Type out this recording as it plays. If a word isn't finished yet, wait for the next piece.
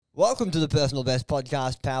Welcome to the Personal Best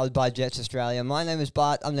Podcast powered by Jets Australia. My name is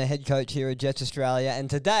Bart. I'm the head coach here at Jets Australia. And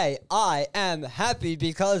today I am happy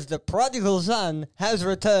because the prodigal son has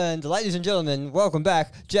returned. Ladies and gentlemen, welcome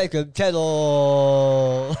back, Jacob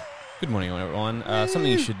Kettle. Good morning, everyone.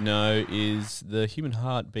 Something you should know is the human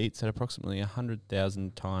heart beats at approximately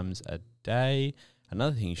 100,000 times a day.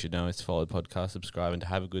 Another thing you should know is to follow the podcast, subscribe, and to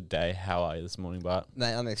have a good day. How are you this morning, Bart?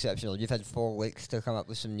 Mate, I'm exceptional. You've had 4 weeks to come up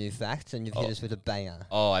with some new facts, and you've hit us with a banger.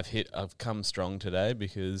 Oh, I've come strong today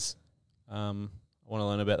because I want to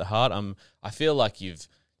learn about the heart. I feel like you've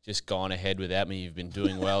just gone ahead without me. You've been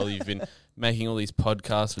doing well. You've been making all these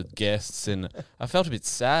podcasts with guests, and I felt a bit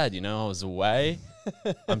sad. I was away.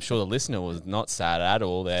 I'm sure the listener was not sad at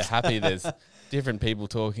all. They're happy. There's different people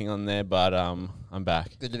talking on there, but I'm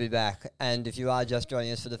back. Good to be back. And if you are just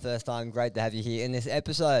joining us for the first time, great to have you here. In this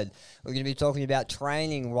episode, we're going to be talking about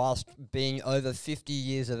training whilst being over 50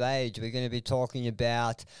 years of age. We're going to be talking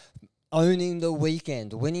about owning the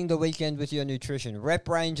weekend, winning the weekend with your nutrition, rep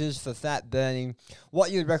ranges for fat burning,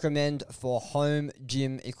 what you'd recommend for home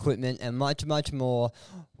gym equipment, and much, much more.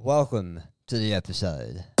 Welcome to the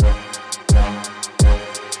episode.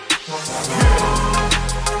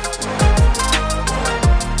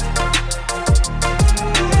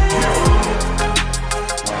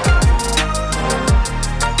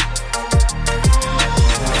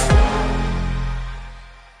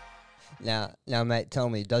 Now, mate, tell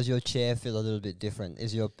me, does your chair feel a little bit different?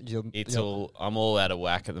 Is your I'm all out of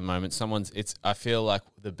whack at the moment. I feel like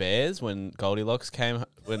the Bears when Goldilocks came,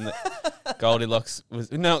 Goldilocks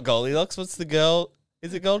was not Goldilocks. What's the girl?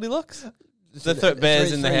 Is it Goldilocks? The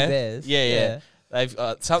bears in the hair. Bears. Yeah. They've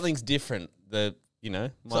something's different. My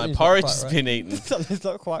Something's porridge not has quite been eaten. Something's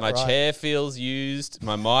not quite My right. chair feels used.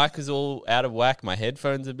 My mic is all out of whack. My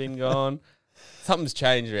headphones have been gone. Something's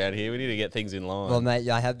changed around here. We need to get things in line. Well, mate,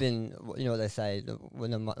 I have been. You know what they say?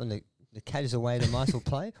 When the cat is away, the mice will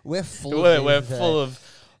play. We're full. We're full of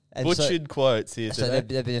and butchered quotes here So today.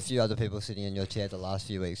 there have been a few other people sitting in your chair the last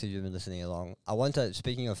few weeks. If you've been listening along,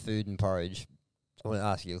 speaking of food and porridge, I want to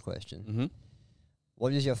ask you a question. Mm-hmm.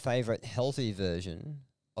 What is your favourite healthy version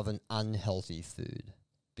of an unhealthy food?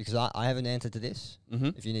 Because I have an answer to this. Mm-hmm.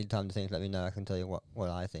 If you need time to think, let me know. I can tell you what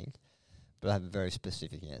I think. But I have a very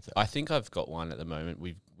specific answer. I think I've got one at the moment.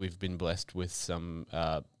 We've been blessed with some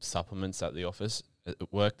supplements at the office at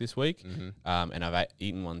work this week, and I've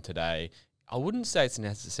eaten one today. I wouldn't say it's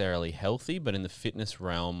necessarily healthy, but in the fitness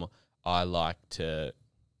realm, I like to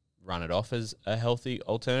run it off as a healthy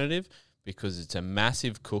alternative because it's a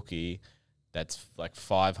massive cookie that's like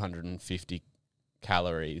 550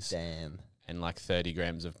 calories. Damn. And like 30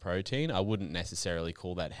 grams of protein. I wouldn't necessarily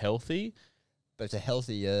call that healthy. But it's a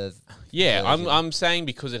healthier. Yeah, version. I'm saying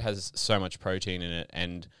because it has so much protein in it,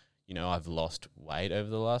 and I've lost weight over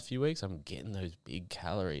the last few weeks. I'm getting those big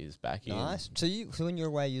calories back in. Nice. So when you're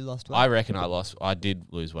away, you lost weight. I reckon I did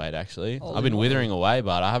lose weight actually. Oh, I've been really? withering away,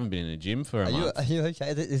 but I haven't been in the gym for a month. Are you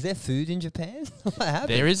okay? Is there food in Japan? What happened?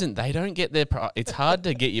 There isn't. They don't get their. It's hard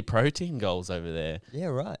to get your protein goals over there. Yeah,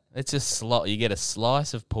 right. It's just you get a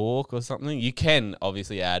slice of pork or something. You can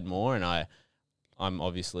obviously add more, and I'm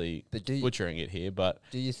obviously butchering it here, but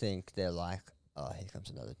do you think they're like, oh, here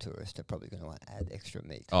comes another tourist? They're probably going to add extra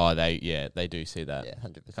meat. oh, they do see that. Yeah,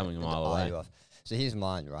 100%. Coming a And mile they'll eye away. you off. So here's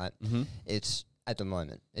mine, right? Mm-hmm. It's at the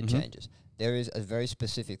moment it Mhm. changes. There is a very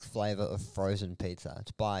specific flavor of frozen pizza.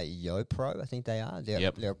 It's by YoPro, I think they are.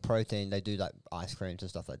 They're a protein. They do like ice creams and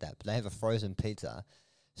stuff like that. But they have a frozen pizza,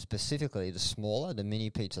 specifically the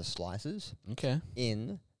mini pizza slices Okay.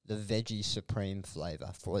 in the veggie supreme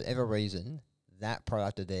flavor. For whatever reason, that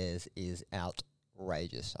product of theirs is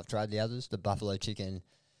outrageous. I've tried the others, the buffalo chicken.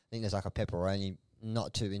 I think there's like a pepperoni.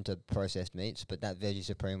 Not too into processed meats, but that veggie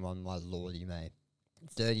supreme one, my lordy, mate.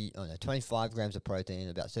 25 grams of protein,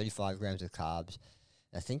 about 35 grams of carbs.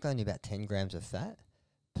 And I think only about 10 grams of fat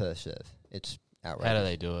per serve. It's outrageous. How do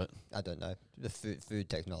they do it? I don't know. The food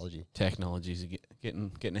technology. Technologies are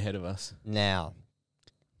getting ahead of us. Now,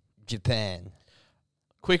 Japan.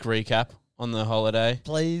 Quick recap on the holiday.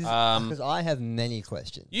 Please, Um, because I have many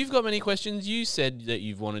questions. You've got many questions. You said that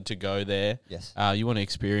you've wanted to go there. Yes. You want to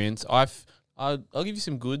experience. I'll give you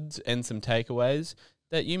some goods and some takeaways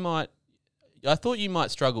that you might. I thought you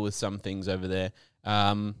might struggle with some things over there.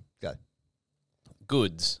 Go.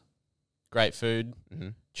 Goods, great food, Mm-hmm.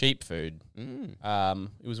 cheap food. It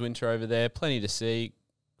was winter over there. Plenty to see.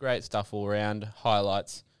 Great stuff all around.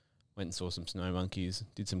 Highlights. Went and saw some snow monkeys.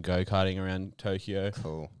 Did some go-karting around Tokyo.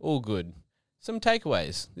 Cool. All good. Some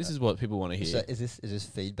takeaways. This is what people want to hear. So is this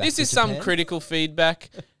feedback? This to is some Japan? critical feedback.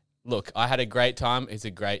 Look, I had a great time. It's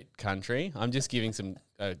a great country. I'm just giving some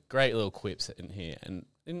great little quips in here, and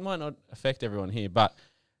it might not affect everyone here, but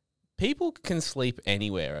people can sleep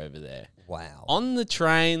anywhere over there. Wow. On the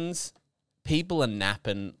trains, people are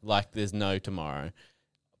napping like there's no tomorrow.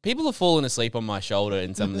 People are falling asleep on my shoulder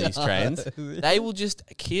in some of these trains. They will just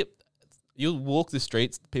you'll walk the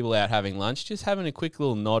streets, people out having lunch, just having a quick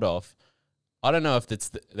little nod off. I don't know if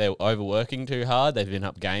they're overworking too hard, they've been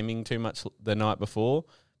up gaming too much the night before,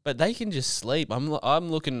 but they can just sleep. I'm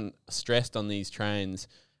looking stressed on these trains,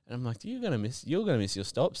 and I'm like, you're gonna miss your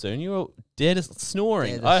stop soon. You're dead as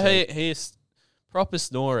snoring. I hear proper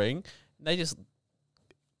snoring. They just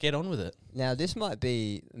get on with it. Now, this might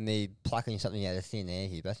be me plucking something out of thin air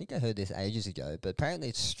here, but I think I heard this ages ago. But apparently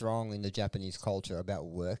it's strong in the Japanese culture about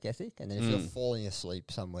work ethic. And then if you're falling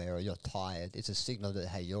asleep somewhere or you're tired, it's a signal that,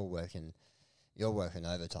 hey, you're working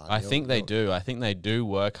overtime. I think they do. I think they do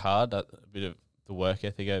work hard, a bit of the work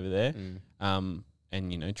ethic over there. And,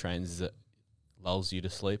 trains that lulls you to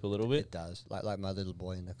sleep a little bit. It does. Like my little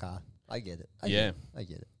boy in the car. I get it. I get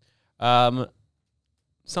it.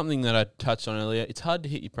 Something that I touched on earlier, it's hard to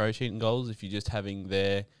hit your protein goals if you're just having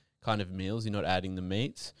their kind of meals. You're not adding the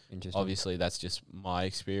meats. Interesting. Obviously, that's just my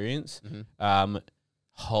experience. Mm-hmm.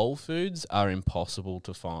 Whole foods are impossible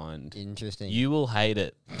to find. Interesting. You will hate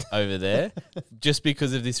it over there just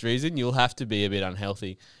because of this reason. You'll have to be a bit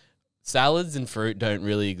unhealthy. Salads and fruit don't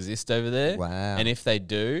really exist over there. Wow. And if they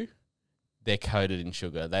do, they're coated in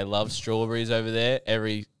sugar. They love strawberries over there.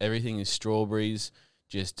 Everything is strawberries,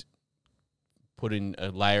 just put in a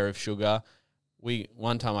layer of sugar.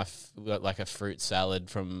 One time I got like a fruit salad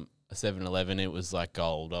from a 7-Eleven. It was like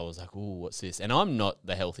gold. I was like, ooh, what's this? And I'm not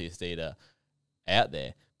the healthiest eater out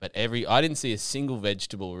there, but I didn't see a single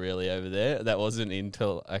vegetable really over there that wasn't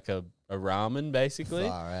into like a ramen basically.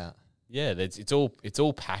 Far out. Yeah, it's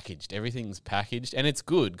all packaged. Everything's packaged, and it's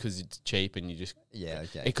good because it's cheap and you just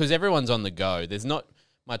because everyone's on the go. There's not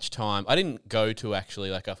much time. I didn't go to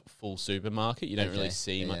actually like a full supermarket. You don't really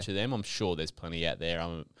see much of them. I'm sure there's plenty out there.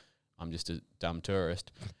 I'm just a dumb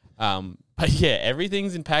tourist. But yeah,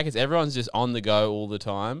 everything's in packets. Everyone's just on the go all the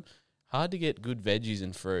time. Hard to get good veggies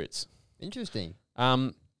and fruits. Interesting.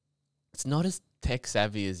 It's not as tech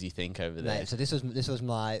savvy as you think over there. Mate, so this was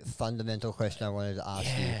my fundamental question I wanted to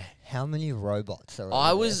ask you. How many robots are over I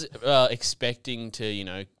there? was expecting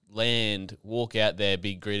to, land, walk out there,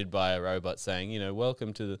 be greeted by a robot saying,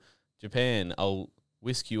 welcome to Japan. I'll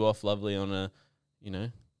whisk you off lovely on a,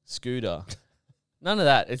 scooter. None of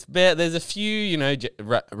that. There's a few,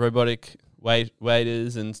 robotic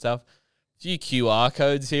waiters and stuff. A few QR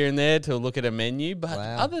codes here and there to look at a menu. But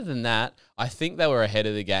other than that, I think they were ahead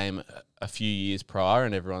of the game a few years prior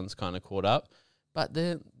and everyone's kind of caught up. But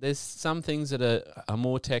there's some things that are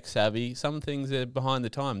more tech savvy. Some things that are behind the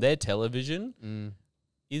time. Their television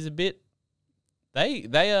is a bit. They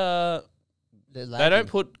don't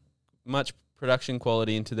put much production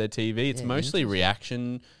quality into their TV. It's mostly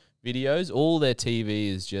reaction videos. All their TV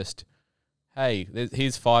is just, hey,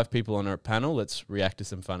 here's 5 people on a panel. Let's react to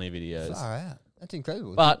some funny videos. Far out. That's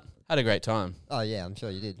incredible. But had a great time. Oh yeah, I'm sure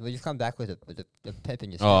you did. Well, you've come back with a pep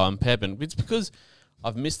in your step. Oh, I'm pepping. It's because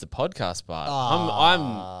I've missed the podcast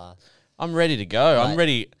part. I'm ready to go. Right. I'm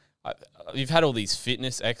ready. You've had all these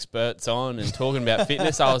fitness experts on and talking about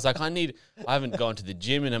fitness. I was like, I haven't gone to the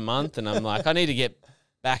gym in a month, and I'm like, I need to get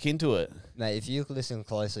back into it. Mate, if you listen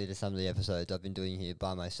closely to some of the episodes I've been doing here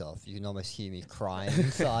by myself, you can almost hear me crying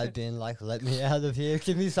inside, being like, let me out of here.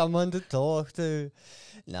 Give me someone to talk to.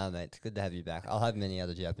 No, mate, it's good to have you back. I'll have many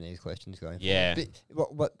other Japanese questions going forward.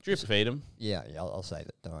 What drip feed them. Yeah, I'll save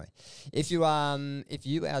it. Don't worry. If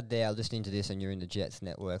you out there are listening to this and you're in the Jets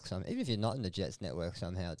network, even if you're not in the Jets network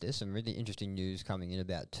somehow, there's some really interesting news coming in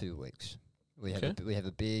about 2 weeks. We have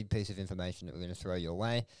a big piece of information that we're going to throw your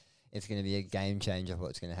way. It's going to be a game changer for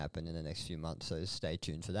what's going to happen in the next few months, so stay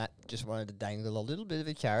tuned for that. Just wanted to dangle a little bit of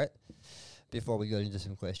a carrot before we go into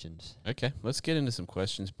some questions. Okay, let's get into some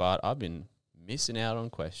questions, Bart. I've been missing out on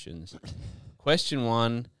questions. Question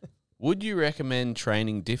 1, would you recommend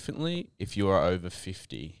training differently if you are over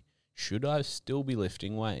 50? Should I still be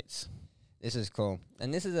lifting weights? This is cool.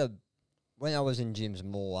 And this is when I was in gyms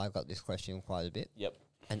more, I got this question quite a bit. Yep.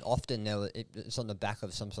 And often it's on the back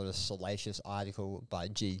of some sort of salacious article by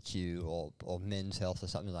GQ or Men's Health or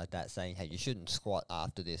something like that saying, hey, you shouldn't squat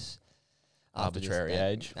after this. Arbitrary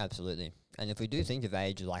age. Absolutely. And if we do think of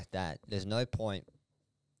age like that, there's no point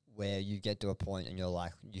where you get to a point and you're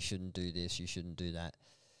like, you shouldn't do this, you shouldn't do that.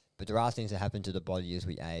 But there are things that happen to the body as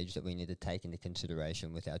we age that we need to take into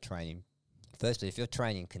consideration with our training. Firstly, if you're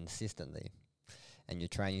training consistently and you're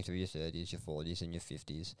training through your 30s, your 40s and your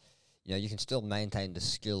 50s, you can still maintain the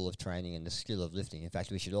skill of training and the skill of lifting. In fact,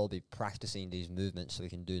 we should all be practicing these movements so we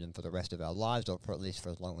can do them for the rest of our lives or for at least for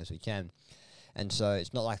as long as we can. And so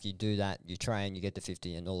it's not like you do that, you train, you get to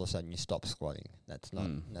 50, and all of a sudden you stop squatting. That's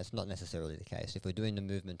not necessarily the case. If we're doing the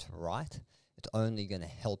movement right, it's only going to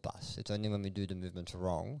help us. It's only when we do the movements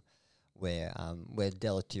wrong where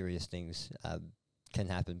deleterious things can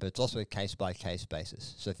happen. But it's also a case-by-case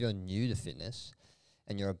basis. So if you're new to fitness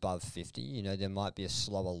and you're above 50, you know, there might be a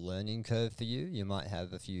slower learning curve for you. You might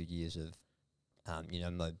have a few years of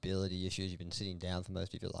mobility issues. You've been sitting down for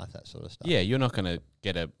most of your life, that sort of stuff. Yeah, you're not going to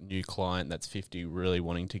get a new client that's 50 really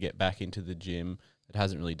wanting to get back into the gym that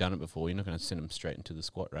hasn't really done it before. You're not going to send them straight into the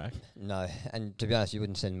squat rack. No, and to be honest, you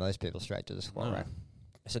wouldn't send most people straight to the squat rack.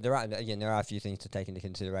 So there are a few things to take into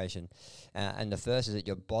consideration. And the first is that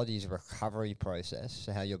your body's recovery process,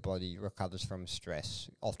 so how your body recovers from stress,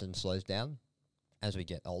 often slows down as we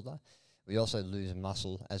get older. We also lose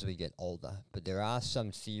muscle as we get older. But there are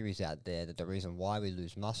some theories out there that the reason why we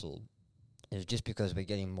lose muscle is just because we're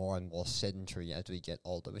getting more and more sedentary as we get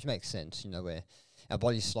older, which makes sense, you know, where our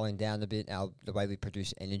body's slowing down a bit, the way we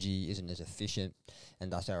produce energy isn't as efficient,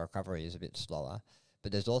 and thus our recovery is a bit slower.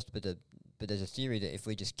 But there's also there's a theory that if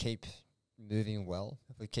we just keep moving well,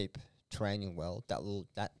 if we keep training well,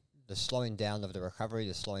 the slowing down of the recovery,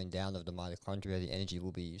 the slowing down of the mitochondria, the energy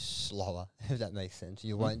will be slower, if that makes sense.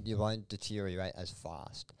 You won't deteriorate as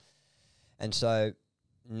fast. And so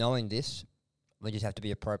knowing this, we just have to be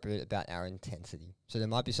appropriate about our intensity. So there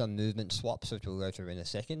might be some movement swaps, which we'll go through in a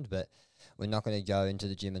second, but we're not going to go into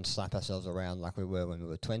the gym and slap ourselves around like we were when we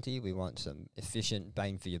were 20. We want some efficient,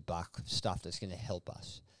 bang for your buck stuff that's going to help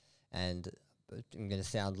us. And I'm going to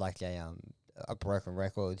sound like a broken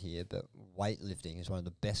record here, but weightlifting is one of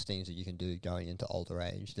the best things that you can do going into older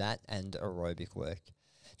age. That and aerobic work.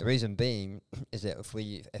 The reason being is that if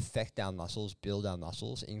we affect our muscles, build our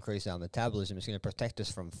muscles, increase our metabolism, it's going to protect us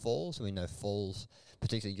from falls. We know falls,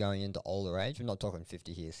 particularly going into older age, we're not talking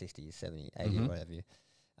 50 here, 60, 70, 80, whatever you,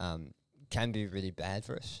 can be really bad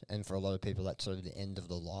for us. And for a lot of people, that's sort of the end of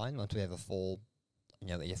the line. Once we have a fall, you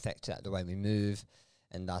know, it affects the way we move,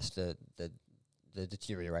 and thus the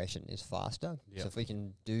deterioration is faster. Yep. So if we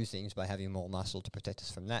can do things by having more muscle to protect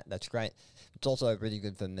us from that, that's great. It's also really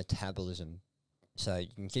good for metabolism. So you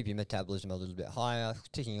can keep your metabolism a little bit higher,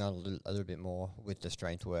 ticking on a little bit more with the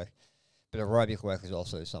strength work. But aerobic work is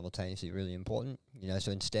also simultaneously really important. You know,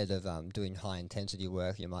 so instead of doing high intensity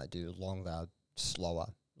work, you might do longer, slower,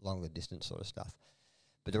 longer distance sort of stuff.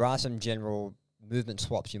 But there are some general movement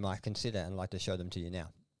swaps you might consider, and I'd like to show them to you now.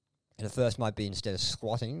 And the first might be, instead of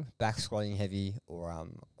squatting, back squatting heavy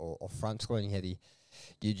or front squatting heavy,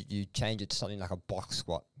 you change it to something like a box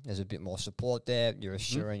squat. There's a bit more support there. You're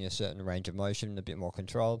assuring a certain range of motion, a bit more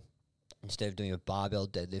control. Instead of doing a barbell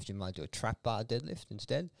deadlift, you might do a trap bar deadlift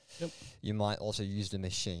instead. Yep. You might also use the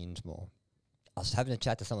machines more. I was having a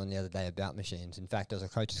chat to someone the other day about machines. In fact, there was a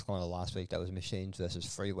coach's corner last week that was machines versus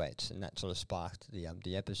free weights, and that sort of sparked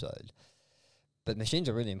the episode. But machines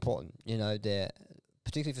are really important. You know, they're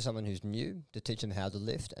particularly for someone who's new, to teach them how to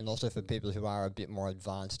lift, and also for people who are a bit more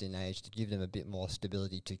advanced in age, to give them a bit more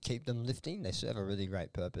stability to keep them lifting. They serve a really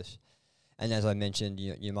great purpose. And as I mentioned,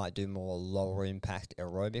 you might do more lower impact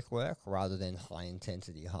aerobic work rather than high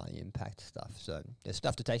intensity, high impact stuff. So there's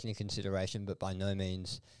stuff to take into consideration, but by no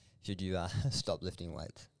means should you stop lifting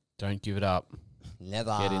weights. Don't give it up.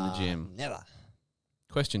 Never. Get in the gym. Never.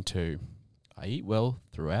 Question 2. I eat well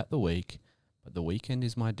throughout the week, but the weekend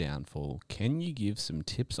is my downfall. Can you give some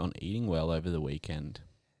tips on eating well over the weekend?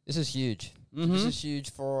 This is huge. This is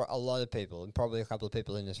huge for a lot of people, and probably a couple of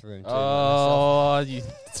people in this room too. Oh, you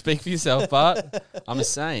speak for yourself, Bart. I'm a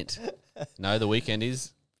saint. No, the weekend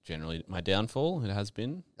is generally my downfall. It has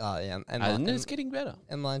been. Oh, yeah. And it's getting better.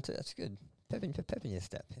 And mine too. That's good. Pep in your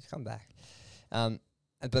step. It's come back.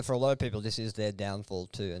 But for a lot of people, this is their downfall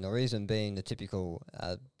too. And the reason being, the typical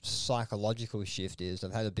psychological shift is,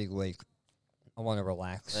 I've had a big week. I want to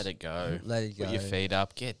relax. Let it go. Let it go. Put your feet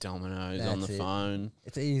up. Get Domino's on the phone.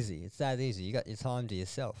 It's easy. It's that easy. You got your time to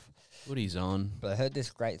yourself. Footy's on. But I heard this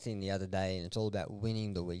great thing the other day, and it's all about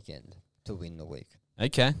winning the weekend to win the week.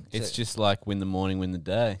 Okay. It's just like win the morning, win the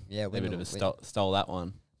day. Yeah. Maybe a bit of a stole that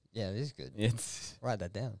one. Yeah, it is good. It's Write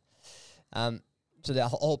that down. So the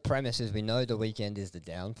whole premise is, we know the weekend is the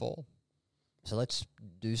downfall. So let's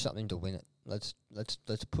do something to win it. Let's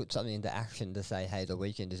put something into action to say, hey, the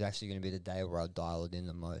weekend is actually going to be the day where I'll dial it in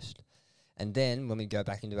the most. And then when we go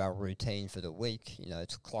back into our routine for the week, you know,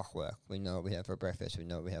 it's clockwork. We know what we have for breakfast. We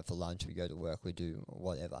know what we have for lunch. We go to work. We do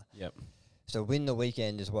whatever. Yep. So win the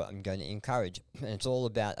weekend is what I'm going to encourage. And it's all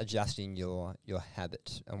about adjusting your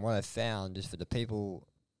habits. And what I've found is, for the people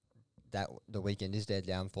that the weekend is their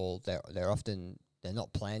downfall, they're often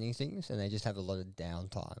not planning things, and they just have a lot of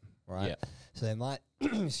downtime, right? Yeah. So they might,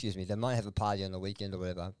 they might have a party on the weekend or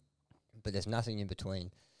whatever, but there's nothing in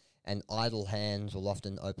between. And idle hands will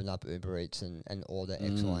often open up Uber Eats and order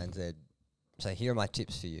X, Y, and Z. So here are my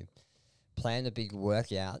tips for you. Plan a big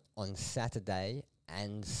workout on Saturday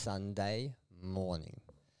and Sunday morning.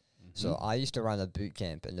 So I used to run a boot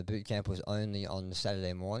camp, and the boot camp was only on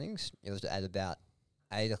Saturday mornings. It was at about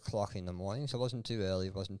 8 o'clock in the morning, so it wasn't too early,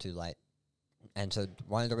 it wasn't too late. And so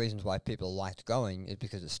one of the reasons why people liked going is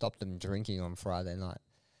because it stopped them drinking on Friday night.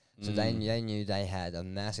 So they knew they had a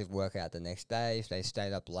massive workout the next day. If they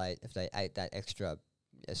stayed up late, if they ate that extra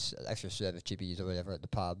serve of chippies or whatever at the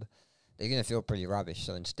pub, they're going to feel pretty rubbish.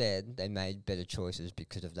 So instead, they made better choices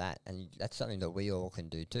because of that. And that's something that we all can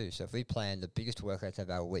do too. So if we plan the biggest workouts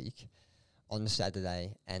of our week on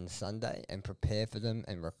Saturday and Sunday and prepare for them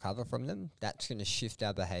and recover from them, that's going to shift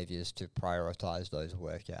our behaviors to prioritize those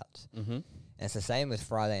workouts. And it's the same with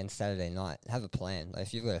Friday and Saturday night. Have a plan. Like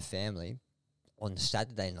if you've got a family, on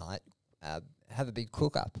Saturday night, have a big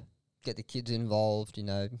cook-up. Get the kids involved,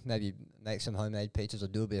 maybe make some homemade pizzas or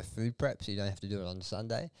do a bit of food prep so you don't have to do it on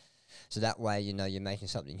Sunday. So that way, you're making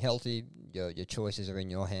something healthy, your choices are in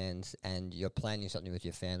your hands, and you're planning something with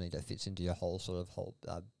your family that fits into your whole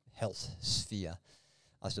health sphere,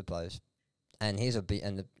 I suppose. And here's a big,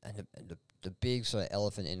 and the big sort of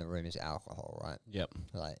elephant in the room is alcohol, right? Yep.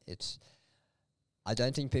 Like I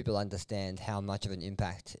don't think people understand how much of an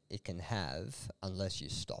impact it can have unless you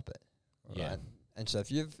stop it. Right? Yeah. And so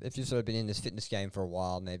if you've sort of been in this fitness game for a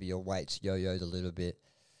while, maybe your weight's yo-yoed a little bit,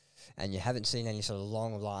 and you haven't seen any sort of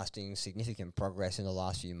long-lasting, significant progress in the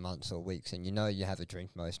last few months or weeks, and you have a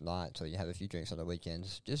drink most nights or you have a few drinks on the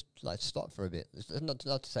weekends, just stop for a bit. It's not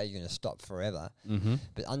to say you're going to stop forever,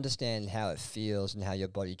 but understand how it feels and how your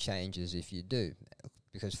body changes if you do.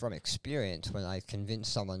 Because from experience, when I convince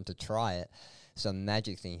someone to try it, some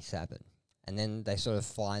magic things happen. And then they sort of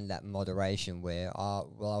find that moderation where,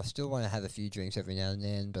 I still want to have a few drinks every now and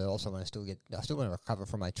then, but I also want to I still want to recover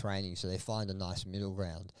from my training. So they find a nice middle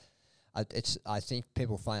ground. I think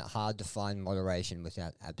people find it hard to find moderation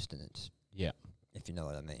without abstinence. Yeah. If you know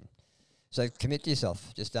what I mean. So commit to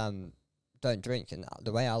yourself. Just don't drink. And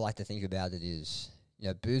the way I like to think about it is,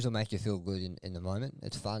 booze will make you feel good in the moment.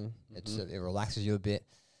 It's fun. It relaxes you a bit.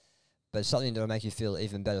 But something that will make you feel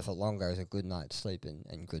even better for longer is a good night's sleep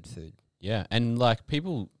and good food. Yeah, and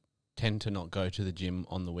people tend to not go to the gym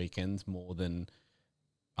on the weekends more than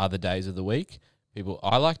other days of the week.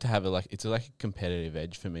 I like to have it's like a competitive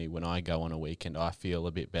edge for me. When I go on a weekend, I feel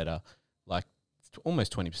a bit better, like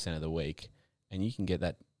almost 20% of the week, and you can get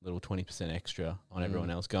that little 20% extra on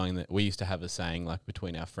everyone else going. We used to have a saying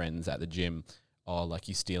between our friends at the gym, you're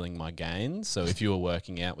stealing my gains. So if you were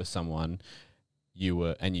working out with someone,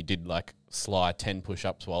 you did slide 10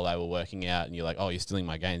 push-ups while they were working out, and you're like, oh, you're stealing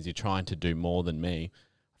my gains. You're trying to do more than me.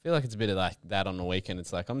 I feel like it's a bit of that on the weekend.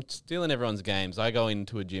 It's like I'm stealing everyone's games. I go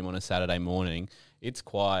into a gym on a Saturday morning. It's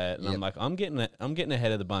quiet, and I'm like, I'm getting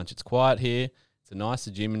ahead of the bunch. It's quiet here. It's a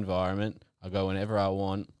nicer gym environment. I go whenever I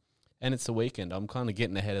want, and it's the weekend. I'm kind of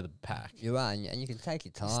getting ahead of the pack. You are, and you can take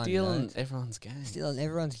your time. Stealing everyone's games. Stealing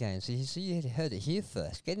everyone's games. So you heard it here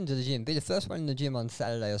first. Get into the gym. Be the first one in the gym on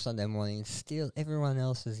Saturday or Sunday morning and steal everyone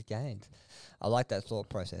else's gains. I like that thought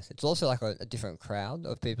process. It's also like a different crowd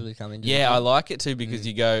of people who come in. Yeah, I like it too because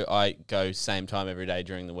I go same time every day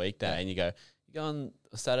during the weekday, and you go on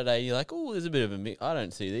a Saturday, you're like, oh, there's a bit of a mix. I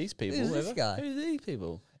don't see these people. Who's this guy? Who's these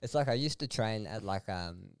people? It's like I used to train at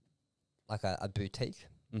a boutique.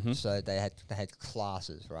 So they had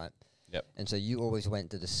classes, right? Yep. And so you always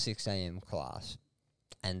went to the 6 a.m. class,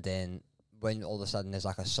 and then when all of a sudden there's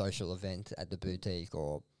a social event at the boutique,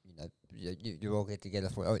 or you all get together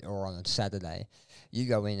or on a Saturday, you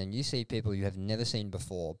go in and you see people you have never seen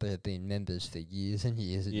before but have been members for years and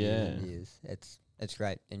years and years and years. It's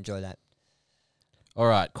great. Enjoy that. All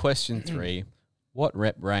right, question 3. What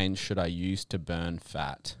rep range should I use to burn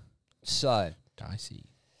fat? So dicey.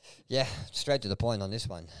 Yeah, straight to the point on this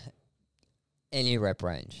one. Any rep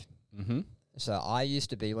range. So I used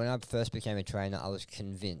to be, when I first became a trainer, I was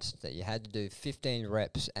convinced that you had to do 15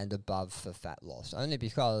 reps and above for fat loss, only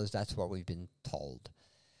because that's what we've been told.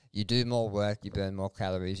 You do more work, you burn more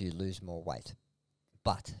calories, you lose more weight.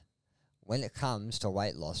 But when it comes to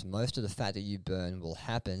weight loss, most of the fat that you burn will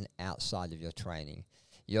happen outside of your training.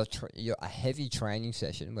 A heavy training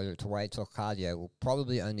session, whether it's weights or cardio, will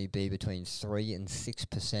probably only be between 3 and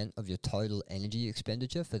 6% of your total energy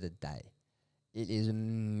expenditure for the day. It is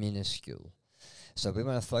minuscule. So we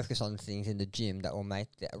want to focus on things in the gym that will make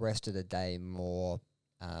the rest of the day more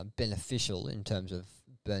beneficial in terms of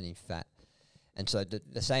burning fat. And so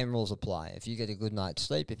the same rules apply. If you get a good night's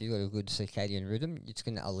sleep, if you've got a good circadian rhythm, it's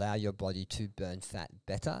going to allow your body to burn fat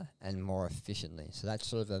better and more efficiently. So that's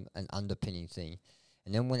sort of an underpinning thing. And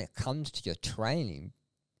And then when it comes to your training,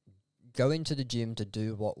 go into the gym to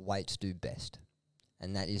do what weights do best,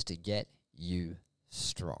 and that is to get you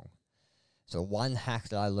strong. So one hack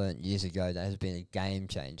that I learned years ago that has been a game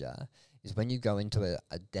changer is when you go into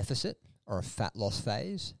a deficit or a fat loss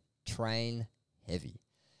phase, train heavy.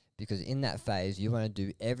 Because in that phase, you want to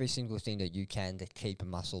do every single thing that you can to keep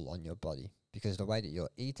muscle on your body. Because the way that you're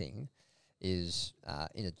eating is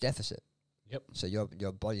in a deficit. Yep. So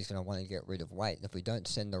your body's going to want to get rid of weight. And if we don't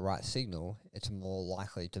send the right signal, it's more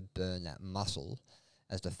likely to burn that muscle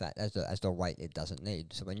as the weight it doesn't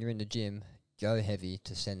need. So when you're in the gym, go heavy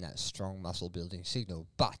to send that strong muscle building signal.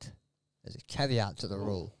 But there's a caveat to the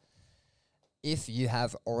rule. If you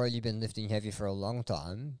have already been lifting heavy for a long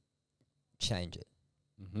time, change it.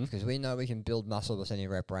 Because we know we can build muscle with any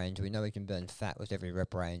rep range. We know we can burn fat with every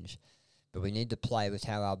rep range. But we need to play with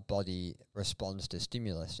how our body responds to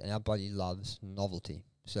stimulus. And our body loves novelty.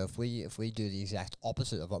 So if we do the exact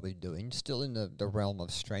opposite of what we're doing, still in the realm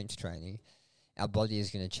of strength training, our body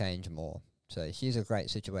is going to change more. So here's a great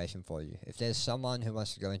situation for you. If there's someone who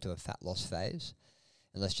wants to go into a fat loss phase,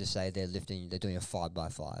 and let's just say they're doing a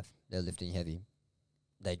 5x5, they're lifting heavy,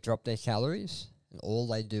 they drop their calories, and all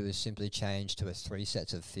they do is simply change to 3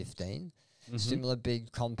 sets of 15. Similar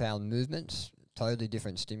big compound movements, totally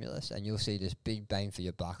different stimulus, and you'll see this big bang for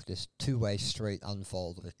your buck, this two-way street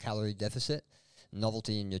unfold of a calorie deficit,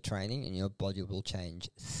 novelty in your training, and your body will change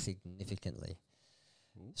significantly.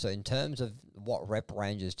 So in terms of what rep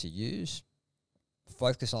ranges to use,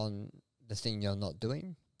 focus on the thing you're not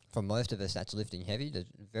doing. For most of us, that's lifting heavy.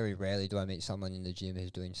 Very rarely do I meet someone in the gym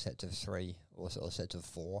who's doing sets of 3 or sets of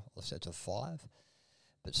 4 or sets of 5.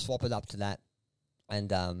 But swap it up to that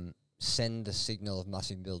and send the signal of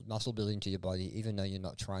muscle building to your body, even though you're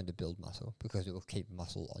not trying to build muscle, because it will keep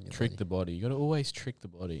muscle on your body. Trick the body. You got to always trick the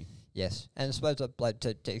body. Yes. And I suppose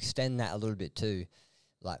to extend that a little bit too,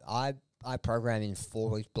 like I program in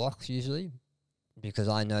 4-week blocks usually, because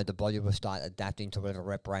I know the body will start adapting to whatever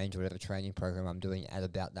rep range, whatever training program I'm doing at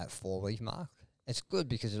about that 4-week mark. It's good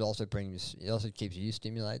because it also keeps you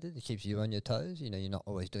stimulated. It keeps you on your toes. You know, you're not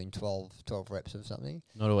always doing 12 reps of something.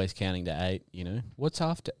 Not always counting to 8, you know. What's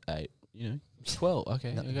after 8? You know, 12.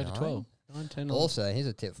 Okay, I go to 12. 9, 10, 11. Also, here's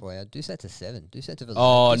a tip for you. Do sets of 7. Do sets of 11.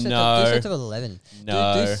 Oh, do sets of 11.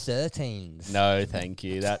 No. Do 13s. No, thank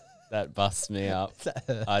you. That busts me up.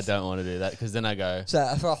 I don't want to do that because then I go. So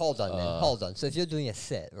hold on, then. Hold on. So if you're doing a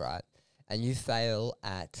set, right, and you fail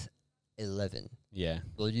at 11, yeah,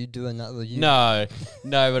 will you do another? No,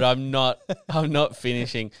 but I'm not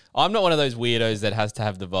finishing. I'm not one of those weirdos that has to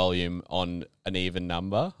have the volume on an even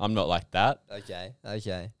number. I'm not like that. Okay.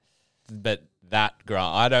 But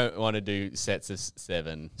I don't want to do sets of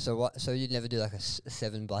 7. So what? So you'd never do like a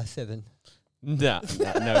 7x7? No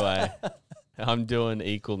way. I'm doing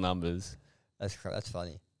equal numbers. That's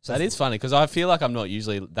funny. So that is funny because I feel like I'm not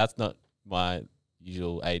usually. That's not my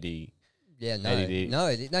usual AD. Yeah, no, ADD. no,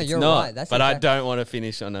 It's you're not, right. But I don't want to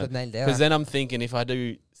finish on a because then then I'm thinking if I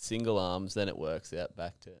do single arms, then it works out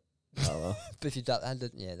back to. Oh well. But if you don't,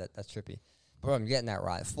 that's trippy. But I'm getting that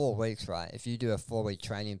right. 4 weeks, right? If you do a 4-week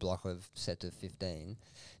training block of sets of 15,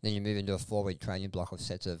 then you move into a 4-week training block of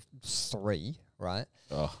sets of 3, right?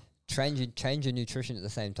 Oh. Change your nutrition at the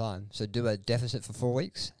same time. So do a deficit for 4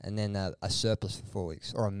 weeks and then a surplus for 4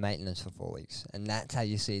 weeks or a maintenance for 4 weeks. And that's how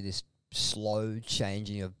you see this slow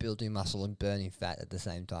changing of building muscle and burning fat at the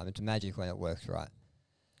same time. It's magic when it works right.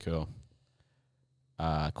 Cool.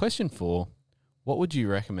 Question 4. What would you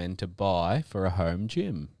recommend to buy for a home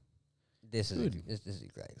gym? This is a great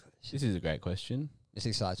question. This is a great question. This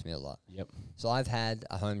excites me a lot. Yep. So I've had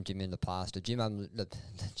a home gym in the past. The gym I'm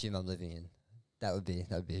living in. That would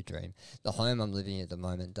be a dream. The home I'm living in at the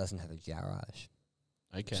moment doesn't have a garage.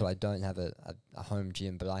 Okay. So I don't have a home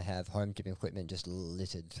gym, but I have home gym equipment just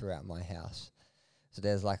littered throughout my house. So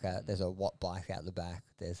there's a watt bike out the back.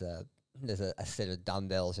 There's a set of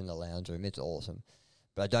dumbbells in the lounge room. It's awesome,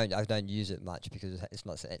 but I don't use it much because it's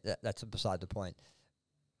not. That's beside the point.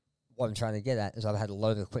 What I'm trying to get at is I've had a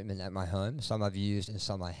lot of equipment at my home. Some I've used and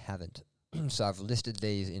some I haven't. So I've listed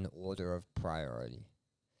these in order of priority.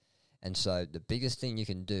 And so the biggest thing you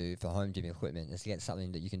can do for home gym equipment is to get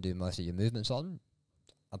something that you can do most of your movements on: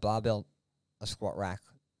 a barbell, a squat rack,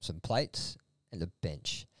 some plates, and a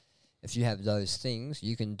bench. If you have those things,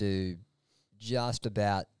 you can do just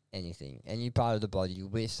about anything, any part of the body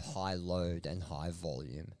with high load and high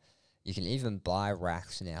volume. You can even buy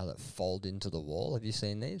racks now that fold into the wall. Have you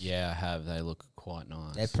seen these? Yeah, I have. They look quite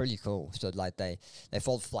nice. They're pretty cool. So like they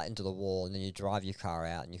fold flat into the wall, and then you drive your car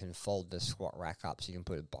out, and you can fold the squat rack up so you can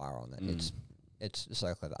put a bar on it. It's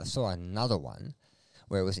so clever. I saw another one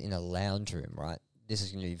where it was in a lounge room. Right, this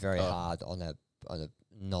is going to be very hard on a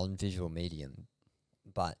non-visual medium,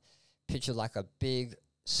 but picture like a big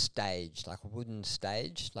stage, like a wooden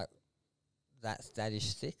stage, like that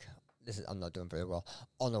is thick. I'm not doing very well,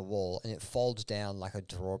 on a wall, and it folds down like a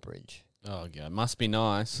drawbridge. Oh, God. Must be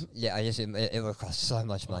nice. Yeah, I guess it would cost so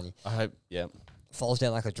much money. I hope, yeah. Folds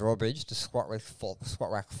down like a drawbridge. The squat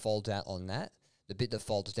rack folds out on that. The bit that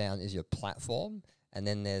folds down is your platform, and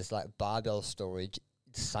then there's like barbell storage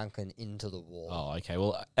sunken into the wall. Oh, okay.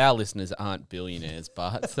 Well, our listeners aren't billionaires,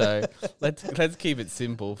 but so let's keep it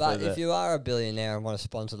simple. But if you are a billionaire and want to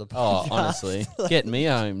sponsor the oh, podcast, honestly, get me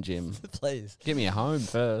a home gym. please, Get me a home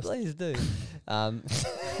first. please do.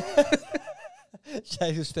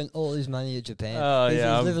 Jay who spent all his money at Japan. Oh, he's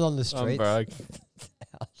yeah, living on the I'm streets. broke.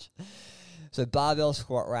 Ouch. So barbell,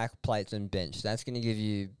 squat rack, plates, and bench. That's going to give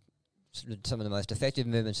you some of the most effective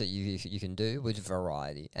movements that you can do with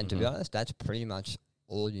variety. And to be honest, that's pretty much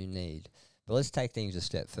all you need. But let's take things a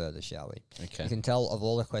step further, shall we? Okay. You can tell of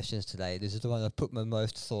all the questions today, this is the one I put my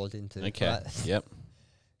most thought into. Okay. Right? Yep.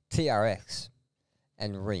 TRX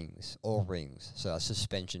and rings, or rings. So a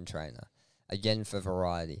suspension trainer. Again, for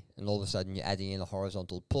variety, and all of a sudden you're adding in a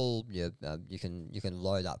horizontal pull. You can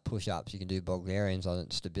load up push-ups. You can do Bulgarians on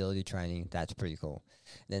it. Stability training. That's pretty cool.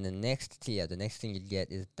 Then the next tier, the next thing you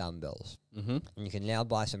get is dumbbells, and you can now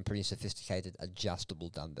buy some pretty sophisticated adjustable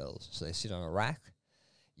dumbbells. So they sit on a rack.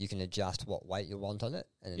 You can adjust what weight you want on it,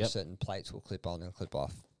 and then certain plates will clip on and clip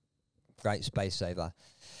off. Great space saver.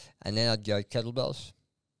 And then I'd go kettlebells.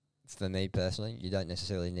 For me personally, you don't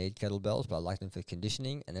necessarily need kettlebells, but I like them for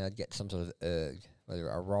conditioning. And then I'd get some sort of erg, whether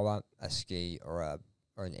a rower, a ski, or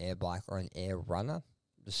an air bike, or an air runner,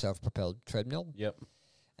 the self-propelled treadmill. Yep.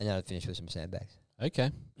 And then I'd finish with some sandbags.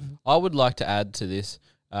 Okay. I would like to add to this.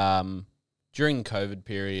 During the COVID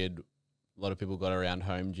period, a lot of people got around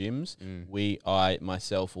home gyms. I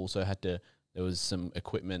myself also had to. There was some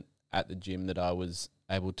equipment at the gym that I was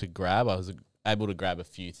able to grab. I was able to grab a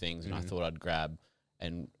few things, and I thought I'd grab,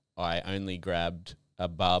 and I only grabbed a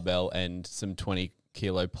barbell and some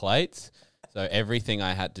 20-kilo plates. So everything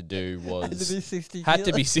I had to do was had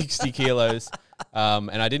to be 60 kilos.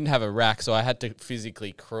 And I didn't have a rack, so I had to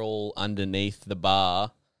physically crawl underneath the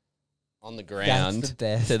bar on the ground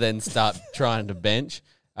to then start trying to bench.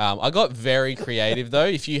 I got very creative though.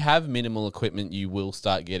 If you have minimal equipment, you will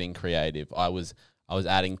start getting creative. I was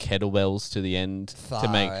adding kettlebells to the end to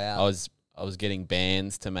make. I was getting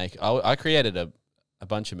bands to make. I created a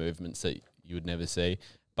bunch of movements that you would never see.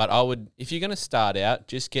 But I would, if you're going to start out,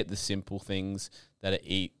 just get the simple things that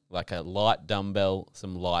are like a light dumbbell,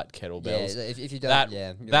 some light kettlebells. Yeah, if you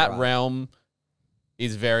don't, that realm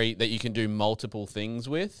is that you can do multiple things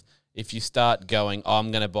with. If you start going, I'm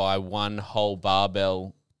going to buy one whole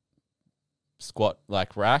barbell squat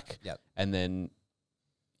like rack, and then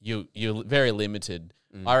you're very limited.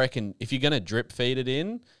 I reckon if you're going to drip feed it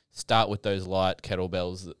in, start with those light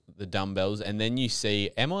kettlebells, the dumbbells, and then you see,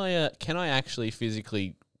 can I actually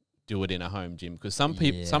physically do it in a home gym? Because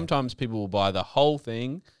sometimes people will buy the whole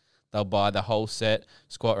thing, they'll buy the whole set,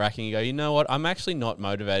 squat racking, and go, you know what, I'm actually not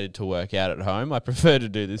motivated to work out at home. I prefer to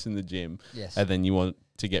do this in the gym. Yes. And then you want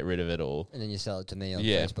to get rid of it all. And then you sell it to me on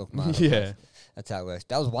Facebook Marketplace. Yeah. That's how it works.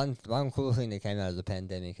 That was one cool thing that came out of the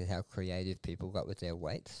pandemic is how creative people got with their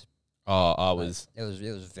weights. Oh, I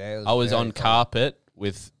was on carpet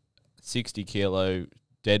with 60-kilo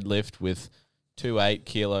deadlift with 2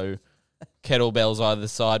 8-kilo kettlebells either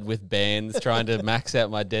side with bands trying to max out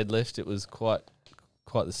my deadlift. It was quite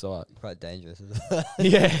the sight. Quite dangerous.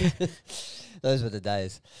 Yeah. Those were the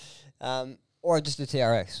days. Or just a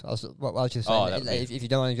TRX. What was you saying? If you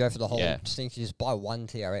don't want to go for the whole thing, you just buy one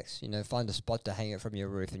TRX. You know, find a spot to hang it from your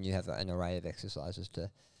roof, and you have an array of exercises to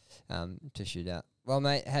shoot out. Well,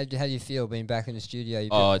 mate, how do you feel being back in the studio?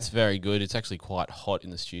 It's very good. It's actually quite hot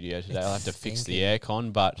in the studio today. I'll have to fix the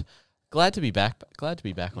aircon, but glad to be back. Glad to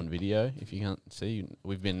be back on video. If you can't see,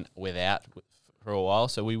 we've been without for a while,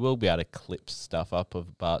 so we will be able to clip stuff up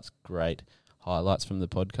of Bart's great highlights from the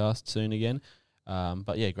podcast soon again.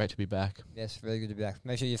 But yeah, great to be back. Yes, very good to be back.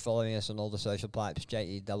 Make sure you're following us on all the social pipes,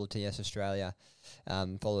 JETTS Australia.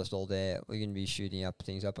 Follow us all there. We're going to be shooting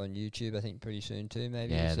things up on YouTube, I think, pretty soon too,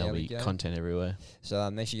 maybe. Yeah, there'll be content everywhere.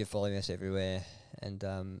 So make sure you're following us everywhere.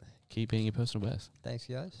 And keep being your personal best. Thanks,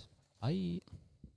 guys. Bye.